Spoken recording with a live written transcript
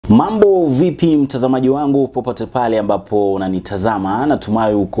Mambo vipi mtazamaji wangu popote pale ambapo unanitazama,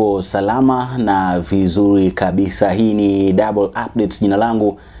 natumai uko salama na vizuri kabisa. Hii ni Double Updates, jina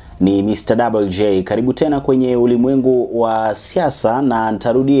langu ni Mr. Double J. Karibu tena kwenye ulimwengu wa siasa, na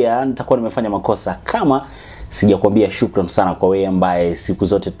nitakuwa nimefanya makosa kama sijakwambia shukrani sana kwa wewe ambaye siku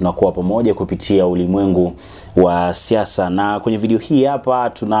zote tunakuwa pamoja kupitia ulimwengu wa siasa. Na kwenye video hii hapa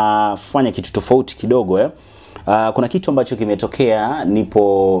tunafanya kitu tofauti kidogo kuna kitu ambacho kimetokea,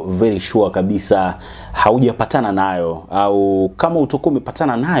 nipo very sure kabisa haujapatana nayo, au kama utakuwa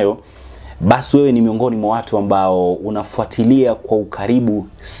umepatana nayo basi wewe ni miongoni mwa watu ambao unafuatilia kwa ukaribu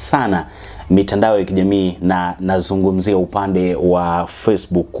sana mitandao ya kijamii, na nazungumzia upande wa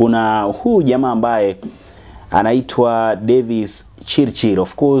Facebook. Kuna huyu jamaa ambaye anaitwa Davis Chirchir.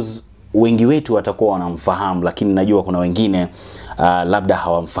 Of course wengi wetu watakuwa wanamfahamu, lakini najua kuna wengine labda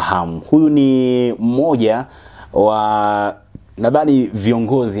hawamfahamu. Huyu ni mmoja wa nadhani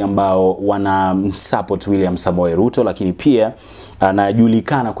viongozi ambao wana support William Samoei Ruto, lakini pia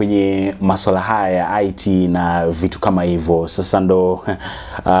anajulikana kwenye masuala haya ya IT na vitu kama hivyo. Sasa ndo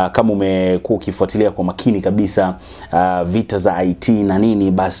kama umekuwa ukifuatilia kwa makini kabisa vita za IT na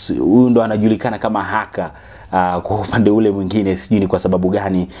nini, basi huyu ndo anajulikana kama haka. Kwa upande ule mwingine sijui ni kwa sababu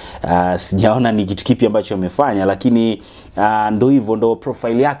gani, sijaona ni kitu kipi ambacho amefanya, lakini ndo hivyo, ndo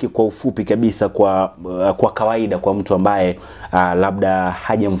profile yake kwa ufupi kabisa, kwa kawaida kwa mtu ambaye labda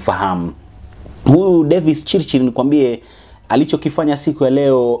hajamfahamu. Huyu Davis Chirchir, nikwambie alichokifanya siku ya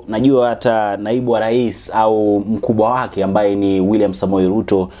leo, najua hata naibu wa rais au mkubwa wake ambaye ni William Samoei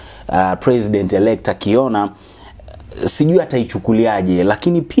Ruto, president elect, akiona sijui ataichukuliaje.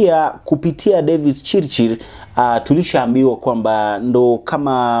 Lakini pia kupitia Davis Chirchir tulishaambiwa kwamba ndo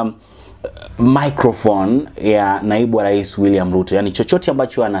kama microphone ya naibu wa rais William Ruto, yani chochote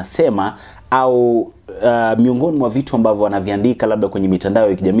ambacho anasema au miongoni mwa vitu ambavyo anaviandika labda kwenye mitandao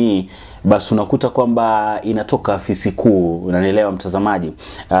ya kijamii, basi unakuta kwamba inatoka afisi kuu. Unanielewa mtazamaji?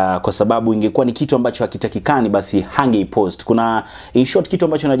 Kwa sababu ingekuwa ni kitu ambacho hakitakikani basi hangeipost. Kuna in short kitu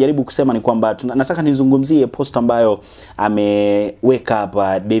ambacho najaribu kusema ni kwamba nataka nizungumzie post ambayo ameweka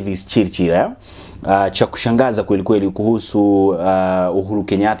hapa Davis Chirchir cha kushangaza kweli kweli kuhusu Uhuru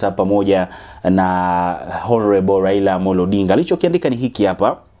Kenyatta pamoja na Honorable Raila Odinga. Alichokiandika ni hiki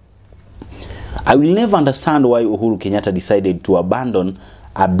hapa: I will never understand why Uhuru Kenyatta decided to abandon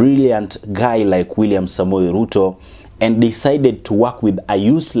a brilliant guy like William Samoei Ruto and decided to work with a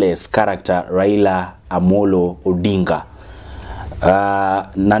useless character Raila Amolo Odinga.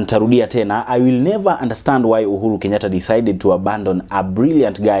 Na nitarudia tena, I will never understand why Uhuru Kenyatta decided to abandon a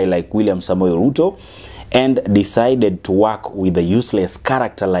brilliant guy like William Samoei Ruto and decided to work with a useless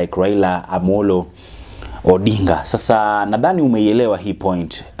character like Raila Amolo Odinga. Sasa nadhani umeielewa hii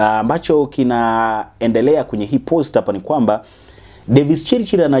point. Ambacho kinaendelea kwenye hii post hapa ni kwamba Davis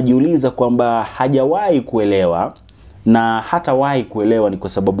Chirchir anajiuliza kwamba hajawahi kuelewa na hatawahi kuelewa ni kwa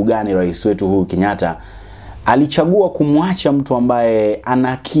sababu gani rais wetu Uhuru Kenyatta alichagua kumwacha mtu ambaye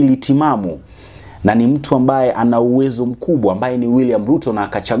ana akili timamu na ni mtu ambaye ana uwezo mkubwa ambaye ni William Ruto, na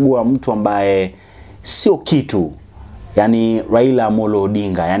akachagua mtu ambaye sio kitu, yani Raila Amolo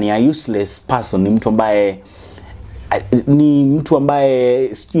Odinga, yani a useless person. Ni mtu ambaye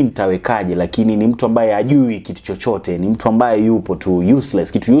sijui nitawekaje, lakini ni mtu ambaye hajui kitu chochote, ni mtu ambaye yupo tu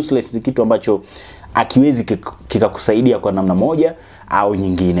useless. Kitu useless ni kitu ambacho akiwezi kikakusaidia kwa namna moja au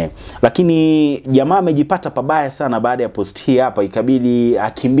nyingine. Lakini jamaa amejipata pabaya sana baada ya post hii hapa, ikabidi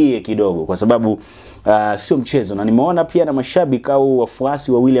akimbie kidogo kwa sababu sio mchezo. Na nimeona pia na mashabiki au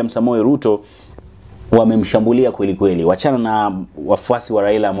wafuasi wa William Samoei Ruto wamemshambulia kweli kweli. Wachana na wafuasi wa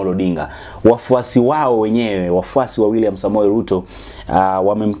Raila Amolo Odinga, wafuasi wao wenyewe, wafuasi wa William Samoei Ruto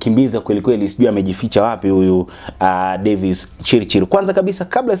wamemkimbiza kweli kweli. Sijui amejificha wapi huyu Davis Chirchir. Kwanza kabisa,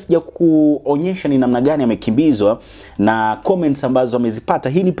 kabla sija kuonyesha ni namna gani amekimbizwa na comments ambazo amezipata,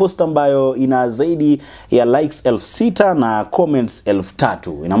 hii ni post ambayo ina zaidi ya likes 6,000 na comments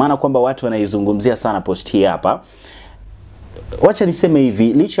 3,000. Ina maana kwamba watu wanaizungumzia sana post hii hapa. Wacha niseme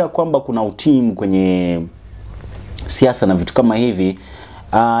hivi, licha kwamba kuna utimu kwenye siasa na vitu kama hivi,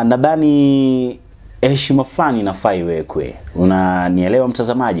 nadhani heshima fulani inafaa iwekwe. Unanielewa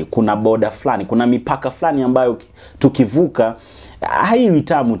mtazamaji? Kuna boda fulani, kuna mipaka fulani ambayo tukivuka haiwi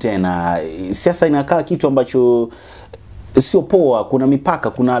tamu tena. Siasa inakaa kitu ambacho sio poa. Kuna mipaka,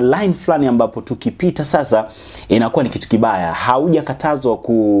 kuna line fulani ambapo tukipita sasa inakuwa ni kitu kibaya. Haujakatazwa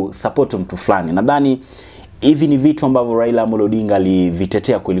kusupport mtu fulani. Nadhani hivi ni vitu ambavyo Raila Amolo Odinga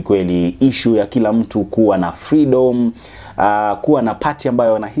alivitetea kweli kweli, issue ya kila mtu kuwa na freedom, kuwa na party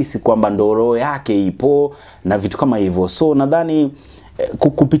ambayo anahisi kwamba ndo roho yake ipo na vitu kama hivyo. So nadhani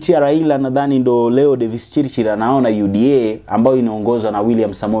kupitia Raila nadhani ndo leo Davis Chirchir anaona UDA ambayo inaongozwa na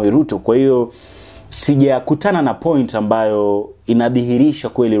William Samoei Ruto. Kwa hiyo sijakutana na point ambayo inadhihirisha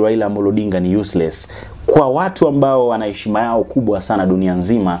kweli Raila Amolo Odinga ni useless. Kwa watu ambao wana heshima yao kubwa sana dunia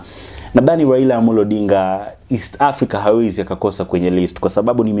nzima, nadhani Raila Amolo Odinga East Africa hawezi akakosa kwenye list, kwa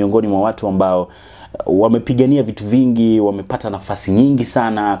sababu ni miongoni mwa watu ambao wamepigania vitu vingi, wamepata nafasi nyingi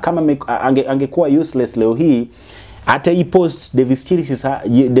sana. Kama angekuwa useless leo hii, hata hii post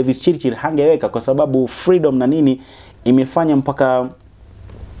Davis Chirchir hangeweka, kwa sababu freedom na nini imefanya mpaka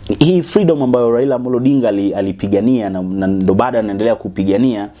hii freedom ambayo Raila Amolo Odinga alipigania na ndo baada anaendelea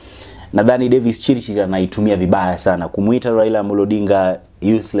kupigania. Nadhani Davis Chirchir anaitumia vibaya sana kumuita Raila Amolo Odinga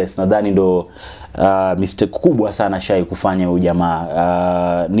useless. Nadhani ndo mistake kubwa sana shai kufanya huyu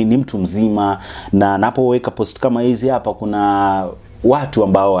jamaa. Ni mtu mzima, na napoweka post kama hizi hapa kuna watu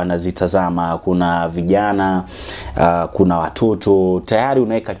ambao wanazitazama, kuna vijana, kuna watoto. Tayari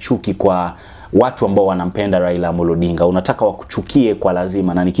unaweka chuki kwa watu ambao wanampenda Raila Amolo Odinga, unataka wakuchukie kwa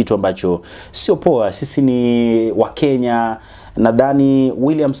lazima, na ni kitu ambacho sio poa. Sisi ni wa Kenya. Nadhani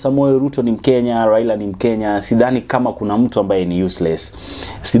William Samoei Ruto ni Mkenya, Raila ni Mkenya. Sidhani kama kuna mtu ambaye ni useless.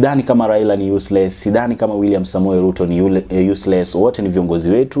 Sidhani kama Raila ni useless, sidhani kama William Samoei Ruto ni useless. Wote ni viongozi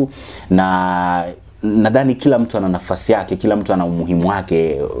wetu, na nadhani kila mtu ana nafasi yake, kila mtu ana umuhimu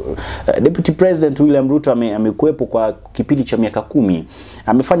wake. Deputy President William Ruto amekuepo kwa kipindi cha miaka 10.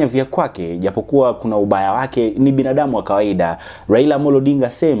 Amefanya vya kwake, japokuwa kuna ubaya wake, ni binadamu wa kawaida. Raila Amolo Odinga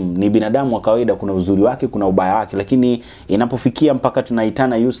same, ni binadamu wa kawaida, kuna uzuri wake, kuna ubaya wake, lakini inapofikia mpaka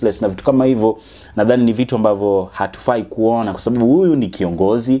tunaitana useless na vitu kama hivyo, nadhani ni vitu ambavyo hatufai kuona, kwa sababu huyu ni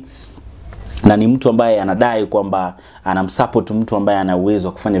kiongozi na ni mtu ambaye anadai kwamba anamsupport mtu ambaye ana uwezo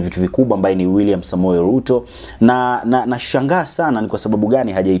wa kufanya vitu vikubwa, ambaye ni William Samoei Ruto. Na shangaa sana ni kwa sababu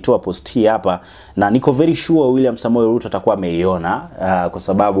gani hajaitoa post hii hapa, na niko very sure William Samoei Ruto atakuwa ameiona, kwa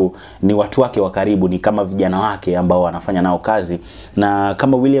sababu ni watu wake wa karibu, ni kama vijana wake ambao wanafanya nao kazi. Na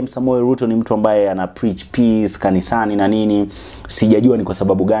kama William Samoei Ruto ni mtu ambaye ana preach peace kanisani na nini, sijajua ni kwa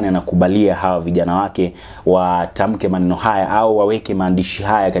sababu gani anakubalia hawa vijana wake watamke maneno haya au waweke maandishi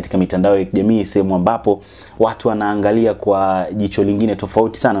haya katika mitandao ya kijamii, sehemu ambapo watu wanaangalia kwa jicho lingine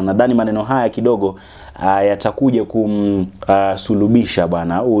tofauti sana. Nadhani maneno haya kidogo yatakuja kumsulubisha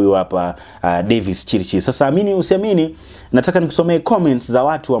bwana huyu hapa Davis Chirchir. Sasa amini usiamini, nataka nikusomee comments za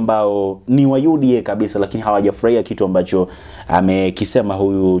watu ambao ni wa UDA kabisa, lakini hawajafurahia kitu ambacho amekisema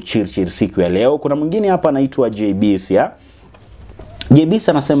huyu Chirchir siku ya leo. Kuna mwingine hapa anaitwa JBs ya JBs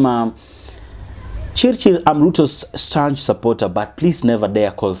anasema, Chirchir, I'm Ruto's staunch supporter, but please never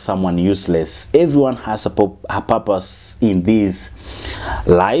dare call someone useless. Everyone has a purpose in this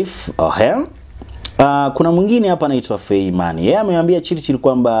life. Okay? Kuna mwingine hapa anaitwa KIMEUMANA. Yeye ameambia Chirchir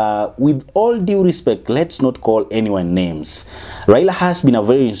kwamba, with all due respect, let's not call anyone names. Raila has been a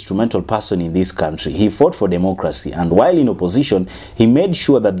very instrumental person in this country. He fought for democracy, and while in opposition, he made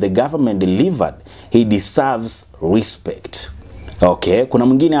sure that the government delivered. He deserves respect. Okay, kuna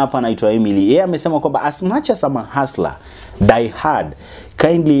mwingine hapa anaitwa Emily. Yeye amesema kwamba, as much as I'm a hustler, die hard,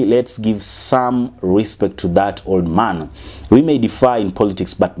 kindly let's give some respect to that old man. We may differ in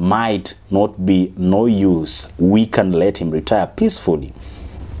politics, but might not be no use. We can let him retire peacefully.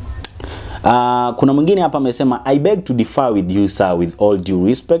 Kuna mwingine hapa amesema, I beg to differ with you, sir, with all due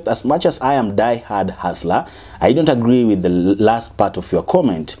respect. As much as I am die-hard hustler, I don't agree with the last part of your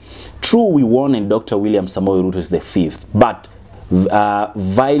comment. True, we wanted Dr. William Samoei Ruto is the 5th, but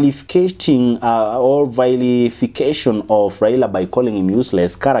vilification of Raila by calling him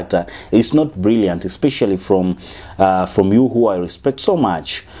useless character is not brilliant, especially from you, who I respect so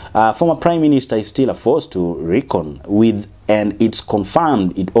much. Former Prime Minister is still a force to reckon with, and it's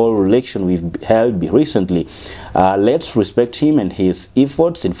confirmed in all elections we've held recently. Let's respect him and his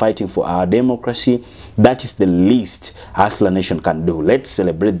efforts in fighting for our democracy. That is the least Hustler Nation can do. Let's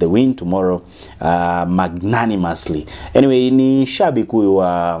celebrate the win tomorrow magnanimously. Anyway, ni shabiki huyu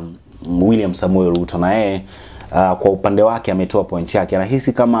wa William Samoei Ruto, na yeye kwa upande wake ametoa point yake.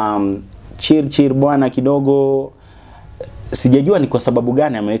 Anahisi kama Chirchir bwana kidogo, sijajua ni kwa sababu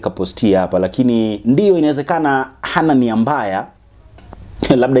gani ameweka posti hapa, lakini ndio inawezekana hana nia mbaya.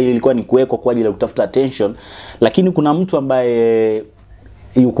 Labda ilikuwa ni kuwekwa kwa ajili ya kutafuta attention, lakini kuna mtu ambaye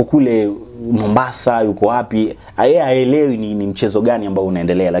yuko kule Mombasa, yuko wapi, yeye haelewi ni mchezo gani ambao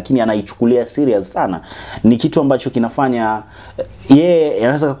unaendelea, lakini anaichukulia serious sana. Ni kitu ambacho kinafanya yeye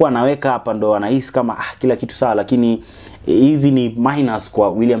anaweza kuwa anaweka hapa ndo anahisi kama kila kitu sawa, lakini hizi ni minus kwa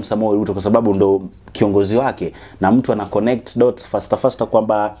William Samoei Ruto kwa sababu ndo kiongozi wake, na mtu ana connect dots faster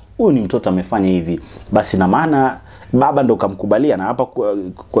kwamba huyu ni mtoto amefanya hivi, basi na maana baba ndo kamkubalia, na hapa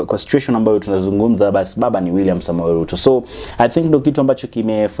kwa situation ambayo tunazungumza basi baba ni William Samoei Ruto. So I think ndo kitu ambacho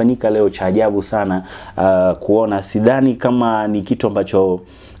kimefanyika leo cha ajabu sana kuona. Sidhani kama ni kitu ambacho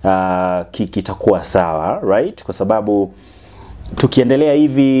kitakuwa sawa, right? Kwa sababu tukiendelea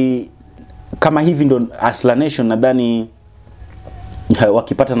hivi kama hivi ndo Asla Nation, nadhani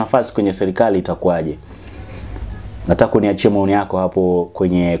wakipata nafasi kwenye serikali itakuwaje? Nataka uniachie maoni yako hapo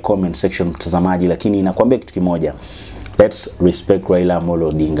kwenye comment section mtazamaji, lakini nakwambia kitu kimoja, let's respect Raila Amolo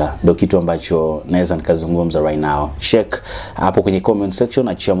Odinga. Ndio kitu ambacho naweza nikazungumza right now. Check hapo kwenye comment section,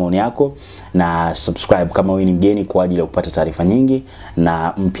 achia maoni yako na subscribe kama wewe ni mgeni kwa ajili ya kupata taarifa nyingi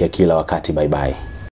na mpya kila wakati. Bye bye.